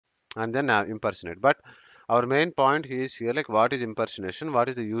and then impersonate. But our main point is here, like what is impersonation, what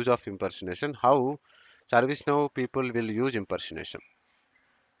is the use of impersonation, how ServiceNow people will use impersonation.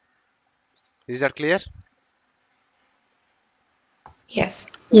 Is that clear? Yes.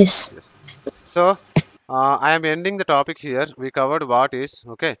 Yes. Yes. So I am ending the topic here. We covered what is,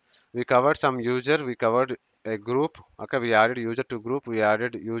 okay. We covered some user, we covered a group, okay. We added user to group, we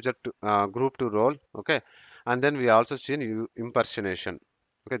added user to group to role, okay. And then we also seen impersonation.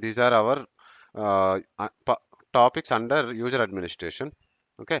 Okay, these are our topics under user administration.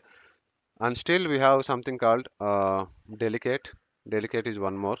 Okay, and still we have something called delegate. Delegate is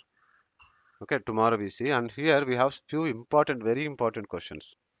one more. Okay, tomorrow we see, and here we have few important, very important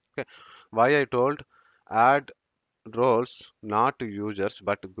questions. Okay, why I told add roles not to users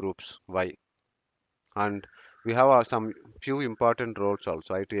but to groups. Why? And we have some few important roles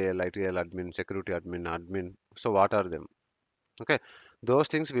also: ITL admin, security admin, admin. So what are them? Okay, those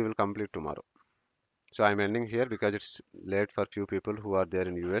things we will complete tomorrow. So I'm ending here because it's late for few people who are there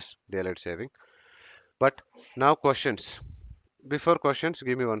in US daylight saving. But now questions. Before questions,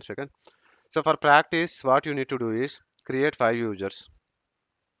 give me 1 second. So for practice, what you need to do is create 5 users,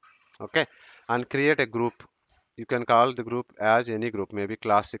 okay, and create a group. You can call the group as any group, maybe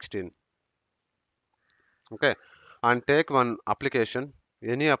class 16, okay, and take one application,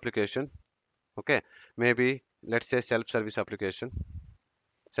 any application, okay, maybe let's say self-service application.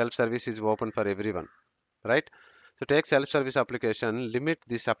 Self-service is open for everyone, right? So take self-service application, limit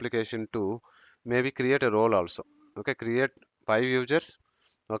this application to maybe create a role also. Okay, create 5 users,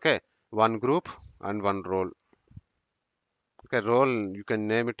 okay, one group and one role. Okay, role you can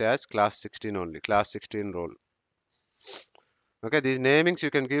name it as class 16 only, class 16 role. Okay, these namings you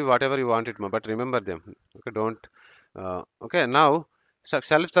can give whatever you want it, but remember them. Okay, don't. Okay, now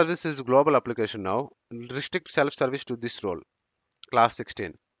self-service is global application now. Restrict self-service to this role, class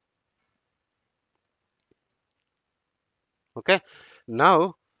 16. Okay,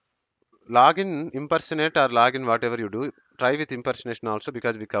 now login impersonate or login whatever you do, try with impersonation also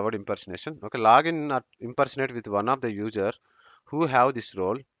because we covered impersonation. Okay, login or impersonate with one of the user who have this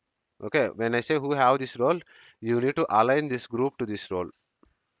role. Okay, when I say who have this role, you need to align this group to this role.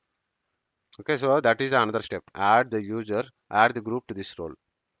 Okay, so that is another step. Add the user, add the group to this role.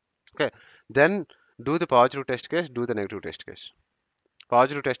 Okay, then do the positive test case, do the negative test case.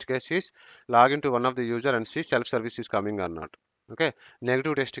 Positive test case is log into one of the user and see self-service is coming or not. Okay,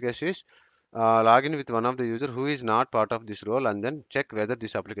 negative test case is log in with one of the user who is not part of this role and then check whether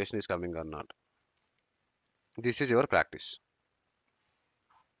this application is coming or not. This is your practice.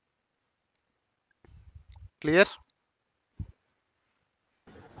 Clear?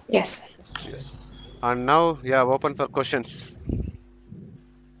 Yes. Yes. And now, yeah, open for questions.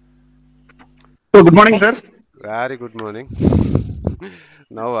 So good morning, sir. Very good morning.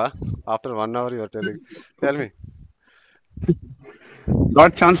 Now, after 1 hour, you are telling. Tell me.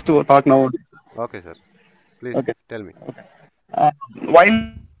 Got chance to talk now. Okay, sir. Please Okay. tell me.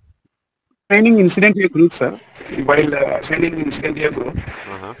 While assigning incident to a group, sir, while assigning incident to a group,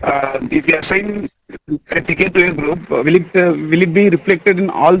 Uh-huh. if you assign a ticket to a group, will it be reflected in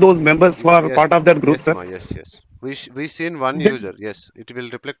all those members who are part Yes, of that group, yes, sir? ma, yes, yes. We seen one Then, user. Yes, it will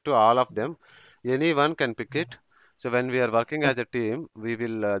reflect to all of them. Anyone can pick it. So when we are working as a team, we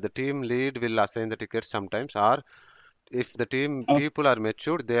will the team lead will assign the tickets sometimes, or if the team okay. people are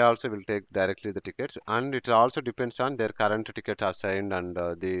matured, they also will take directly the tickets, and it also depends on their current tickets assigned and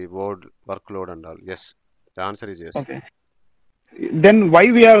the workload and all. Yes, the answer is yes. Okay. Then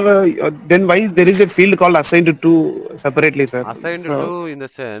why there is a field called assigned to separately, sir? Assigned So, to in the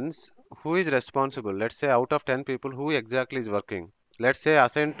sense who is responsible. Let's say out of 10 people, who exactly is working. Let's say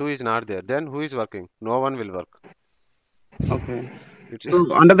assigned to is not there. Then who is working? No one will work. okay. It's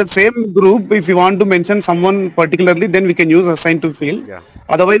So under the same group, if you want to mention someone particularly, then we can use assigned to field. yeah.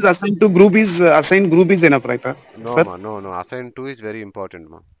 Otherwise, assigned group is enough, right, No sir? ma, no, no. Assigned to is very important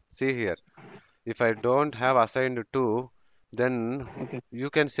ma. See here. If I don't have assigned to, then Okay. you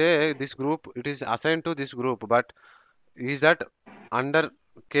can say this group it is assigned to this group, but is that under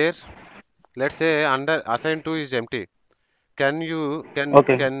care? Let's say under assigned to is empty. Can you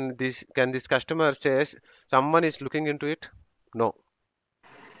Okay. can this customer says someone is looking into it? No.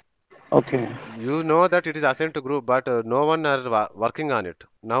 Okay. You know that it is assigned to group, but no one are working on it.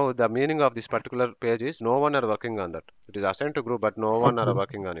 Now the meaning of this particular page is no one are working on that. It is assigned to group, but no one are Okay.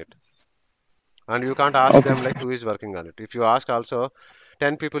 working on it. And you can't ask Okay, them sir. like who is working on it. If you ask also,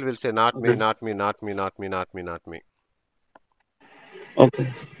 10 people will say not me, Okay. not me, not me, not me, not me, not me.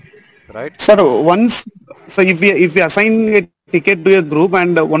 Okay. Right? Sir, so if we assign a ticket to a group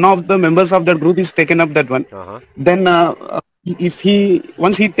and one of the members of that group is taken up that one, Uh-huh. then if he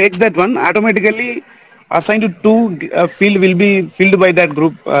once he takes that one, automatically assigned to two field will be filled by that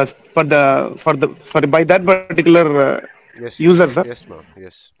group for by that particular Yes, user, sir. yes, ma'am.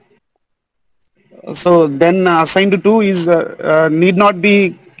 Yes, So then assigned to two is need not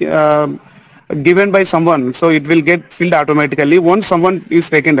be given by someone, so it will get filled automatically once someone is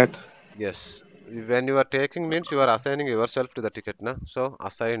taken that. yes. When you are taking means you are assigning yourself to the ticket, na? So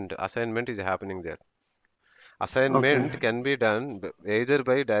assignment is happening there. Okay, Assignment can be done either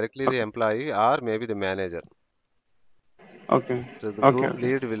by directly the okay, employee or maybe the manager. okay, So okay,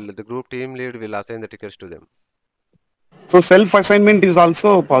 okay. the group team lead will assign the tickets to them. So self assignment is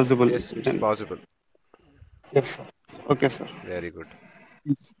also possible. Yes, it's Then. possible. Yes. Okay, sir. Very good.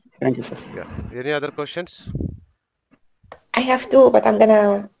 Thank you, sir. Yeah. Any other questions? I have two, but I'm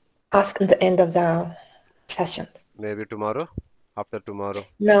gonna ask at the end of the session. Maybe tomorrow, after tomorrow.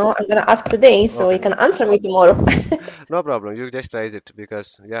 No, I'm gonna ask today, so Okay, you can answer me tomorrow. no problem. You just raise it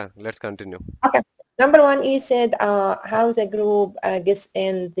because yeah, let's continue. Okay. Number one, you said how the group gets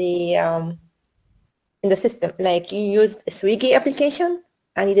in the system. Like you used a Swiggy application,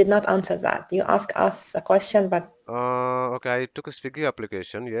 and you did not answer that. You asked us a question, but Okay, I took a Swiggy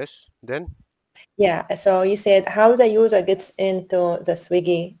application. Yes. Then yeah. So you said how the user gets into the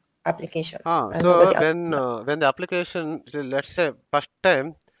Swiggy applications, and so nobody answered that. when the application, let's say first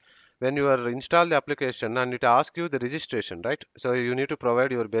time when you are install the application and it asks you the registration, right? So you need to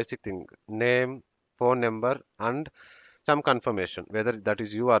provide your basic thing, name, phone number, and some confirmation whether that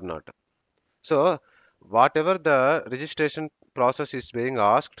is you or not. So whatever the registration process is being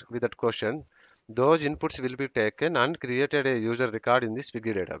asked with that question, those inputs will be taken and created a user record in the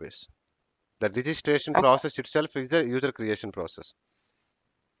Swiggy database. The registration Okay. process itself is the user creation process.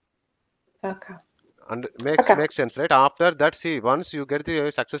 Okay. And Okay. makes sense, right? After that, see, once you get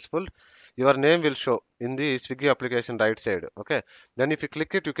the successful, your name will show in the Swiggy application right side. Okay. Then if you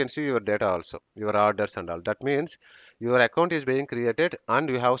click it, you can see your data also, your orders and all. That means your account is being created and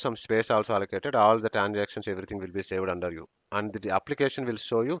you have some space also allocated. All the transactions, everything will be saved under you. And the application will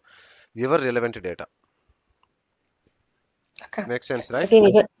show you your relevant data. Okay. Makes sense, right?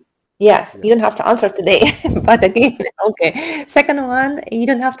 Again, yes, Yeah. you don't have to answer today, but again, okay. Second one, you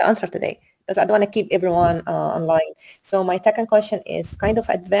don't have to answer today because I don't want to keep everyone online. So my second question is kind of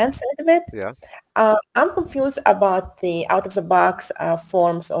advanced a little bit. Yeah. I'm confused about the out-of-the-box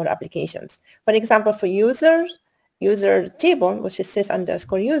forms or applications. For example, for user table, which is sys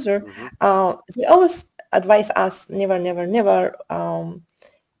underscore user, Hmm. they always advise us never, never, never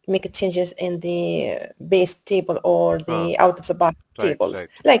make changes in the base table or Huh. the out-of-the-box Right, tables. right.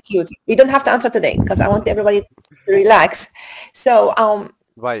 Like you don't have to answer today because I want everybody to relax. So,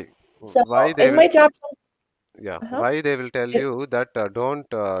 Why? so Why they in will my job, Yeah, uh why they will tell you that don't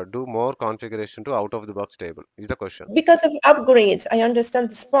do more configuration to out of the box table is the question. because of upgrades, I understand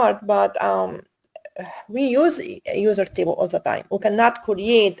this part, but we use a user table all the time. We cannot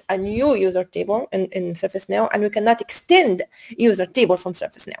create a new user table in ServiceNow, and we cannot extend user table from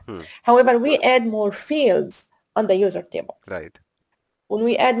ServiceNow. Hmm. However, we add more fields on the user table. Right. When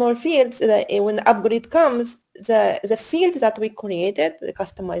we add more fields, when the upgrade comes, the field that we created, the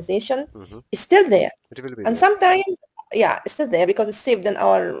customization, Hmm. is still there. It will be And there. sometimes, yeah, it's still there because it's saved in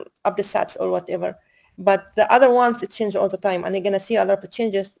our update sets or whatever. But the other ones, they change all the time. And you're going to see a lot of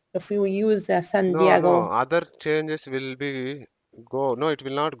changes if we use San No, no, Diego. other changes will be go. No, it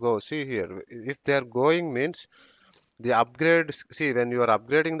will not go. See here, if they are going means the upgrade. See, when you are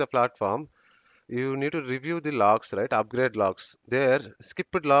upgrading the platform, you need to review the logs, right? Upgrade logs. There,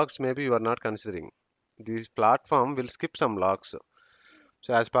 skipped logs maybe you are not considering. This platform will skip some logs.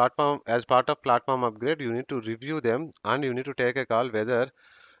 So as part of platform upgrade, you need to review them and you need to take a call whether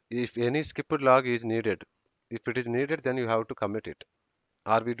if any skipped log is needed. If it is needed, then you have to commit it.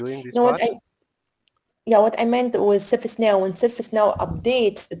 Are we doing this You know what part? I Yeah, what I meant was ServiceNow. When ServiceNow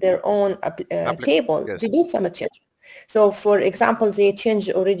updates their own table, Yes. they do some change. So, for example, they changed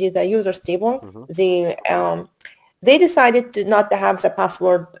already the users table. Hmm. They decided to not have the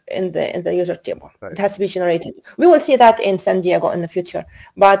password in the user table. It Right. has to be generated. We will see that in San Diego in the future.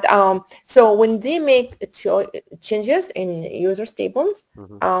 But so when they make changes in users tables,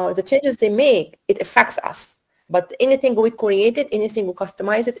 Hmm. the changes they make, it affects us. But anything we created, anything we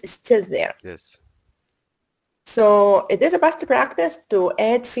customized, is still there. Yes. So it is a best practice to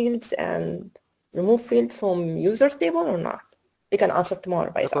add fields and remove fields from users table or not? We can answer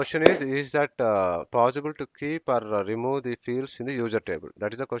tomorrow by The that. question is that possible to keep or remove the fields in the user table?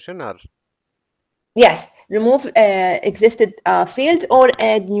 That is the question, or Yes, remove existed fields or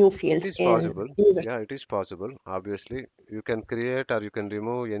add new it fields is in possible. users. Yeah, it is possible. Obviously, you can create or you can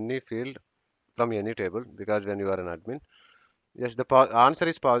remove any field from any table because when you are an admin. Yes, the answer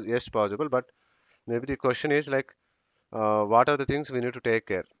is yes, possible, but maybe the question is like, what are the things we need to take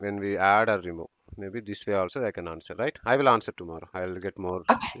care when we add or remove? Maybe this way also I can answer, right? I will answer tomorrow. I will get more.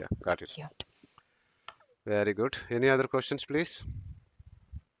 Okay. Yeah, got it. Yeah. Very good. Any other questions, please?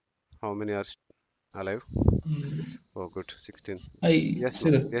 How many are alive? Mm, Oh, good. 16. I Yes,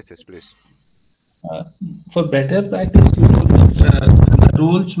 ma'am. sir, Yes, yes, please. uh, for better practice, you told the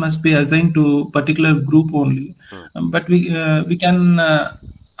roles must be assigned to particular group only. Hmm. But we can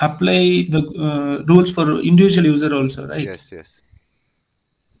apply the rules for individual user also, right? Yes, yes.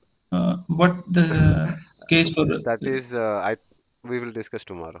 What the case for? That is, we will discuss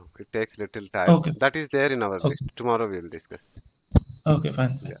tomorrow. It takes little time. Okay, That is there in our okay, list. Tomorrow we will discuss. okay,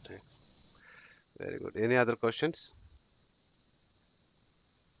 fine, Yeah, fine. yeah. Very good. Any other questions?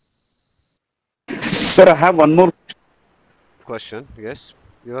 Sir, I have one more. Question? Yes.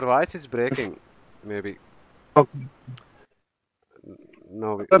 Your voice is breaking. Maybe. Okay.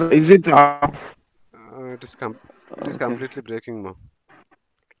 No, Sir, is it? it is Okay. completely breaking, ma'am.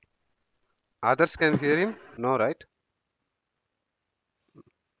 Others can hear him? No, right?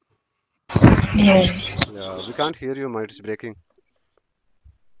 No. Yeah, we can't hear you, ma'am. It's breaking.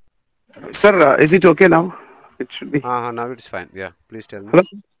 Sir, is it okay now? It should be. Now it's fine. Yeah, please tell me. Hello?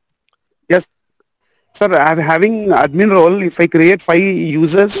 Yes. Sir, I'm having admin role. If I create 5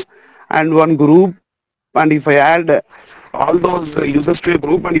 users and one group, and if I add all those users to a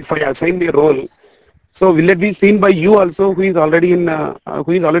group, and if I assign the role, so will it be seen by you also, who is already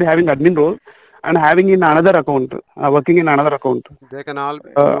having admin role and having in another account, working in another account? They can all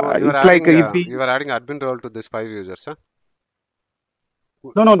you are It's like adding if we. admin role to this 5 users, huh?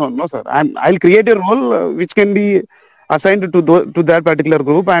 No, sir. I'll create a role which can be assigned to that particular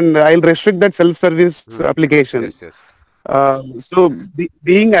group, and I'll restrict that self-service Hmm. application. Yes, yes.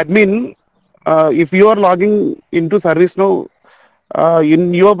 Being admin, if you are logging into ServiceNow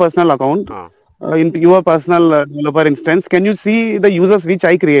in your personal account, Huh. in your personal developer instance, can you see the users which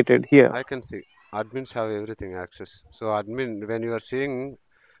I created here? I can see. Admins have everything access. So admin, when you are seeing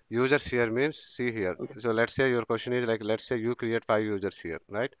users here means see here. So let's say your question is like, let's say you create 5 users here,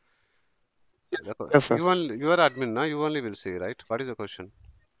 right? Yes, sir. You are admin now. You only will see, right? What is the question?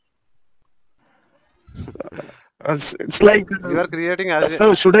 It's like, You are creating as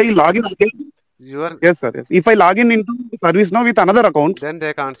so should I log in again? you are. Yes, sir. Yes. If I log in into ServiceNow with another account, Then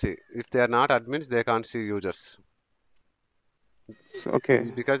they can't see. If they are not admins, they can't see users.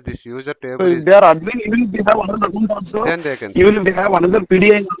 okay. Because this user So table if is, they are admin, even if they have another account also, then they can see. even if they have another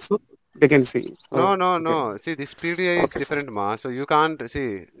PDI also, they can see. No, Oh, no, okay. no. See, this PDA is Okay, sir. different, ma. So you can't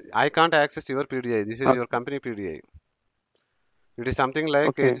see. I can't access your PDA. This is Okay. your company PDA. It is something like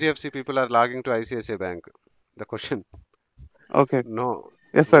Okay. HDFC people are logging to ICICI Bank. The question. Okay. No.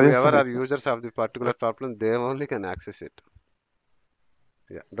 Yes, sir. Yes, Whoever sir. are users of the particular platform, they only can access it.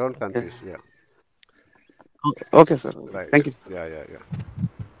 Yeah. Don't Okay. confuse. Yeah. Okay, sir. Right. Thank you. Yeah, yeah, yeah.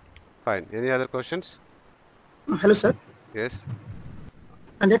 Fine. Any other questions? Hello, sir. Yes.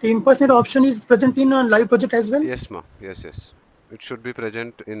 And that impersonate option is present in a live project as well? Yes, ma. Yes, yes. It should be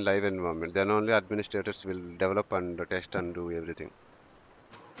present in live environment. Then only administrators will develop and test and do everything.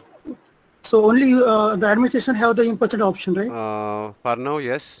 So only the administration have the impersonate option, right? For now,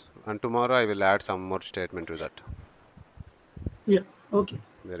 yes. And tomorrow I will add some more statement to that. Yeah. Okay.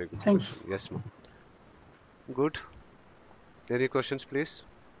 Very good question. Thanks. Yes, ma. Good. Any questions, please?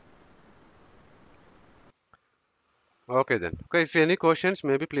 Okay, then. Okay, if any questions,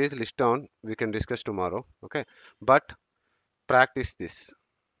 maybe please list down. We can discuss tomorrow. Okay. But practice this.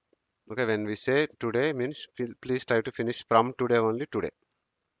 Okay, when we say today means please try to finish from today only today.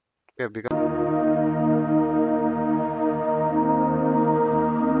 Okay, because